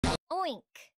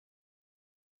Oink!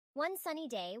 One sunny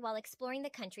day, while exploring the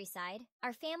countryside,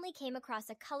 our family came across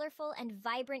a colorful and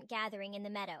vibrant gathering in the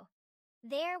meadow.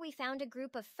 There, we found a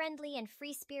group of friendly and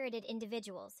free-spirited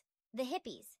individuals, the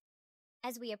hippies.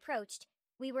 As we approached,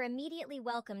 we were immediately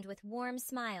welcomed with warm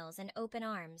smiles and open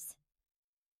arms.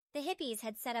 The hippies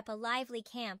had set up a lively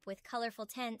camp with colorful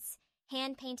tents,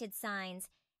 hand-painted signs,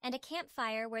 and a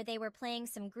campfire where they were playing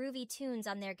some groovy tunes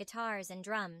on their guitars and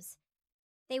drums.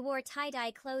 They wore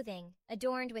tie-dye clothing,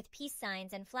 adorned with peace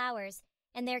signs and flowers,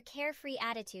 and their carefree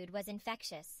attitude was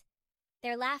infectious.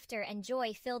 Their laughter and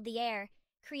joy filled the air,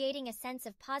 creating a sense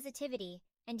of positivity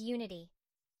and unity.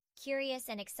 Curious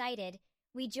and excited,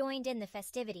 we joined in the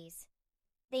festivities.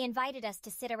 They invited us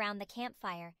to sit around the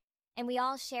campfire, and we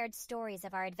all shared stories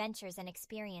of our adventures and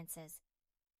experiences.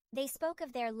 They spoke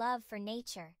of their love for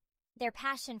nature, their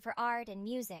passion for art and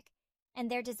music,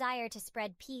 and their desire to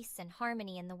spread peace and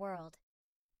harmony in the world.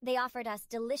 They offered us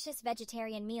delicious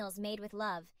vegetarian meals made with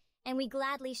love, and we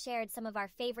gladly shared some of our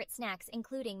favorite snacks,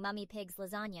 including Mummy Pig's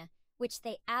lasagna, which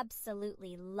they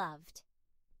absolutely loved.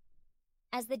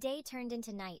 As the day turned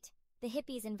into night, the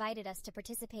hippies invited us to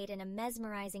participate in a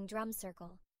mesmerizing drum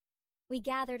circle. We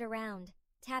gathered around,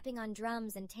 tapping on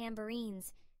drums and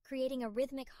tambourines, creating a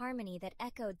rhythmic harmony that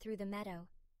echoed through the meadow.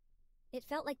 It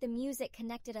felt like the music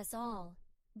connected us all,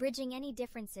 bridging any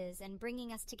differences and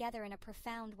bringing us together in a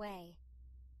profound way.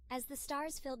 As the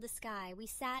stars filled the sky, we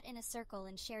sat in a circle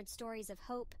and shared stories of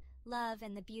hope, love,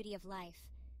 and the beauty of life.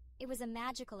 It was a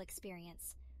magical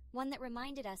experience, one that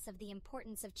reminded us of the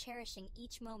importance of cherishing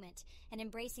each moment and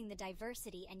embracing the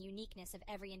diversity and uniqueness of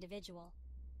every individual.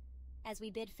 As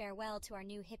we bid farewell to our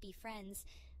new hippie friends,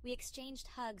 we exchanged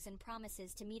hugs and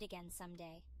promises to meet again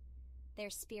someday. Their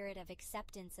spirit of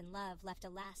acceptance and love left a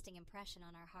lasting impression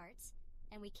on our hearts,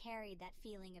 and we carried that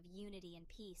feeling of unity and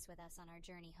peace with us on our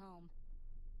journey home.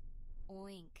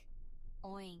 Oink,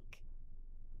 oink.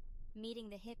 Meeting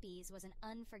the hippies was an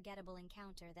unforgettable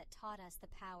encounter that taught us the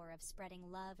power of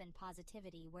spreading love and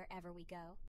positivity wherever we go.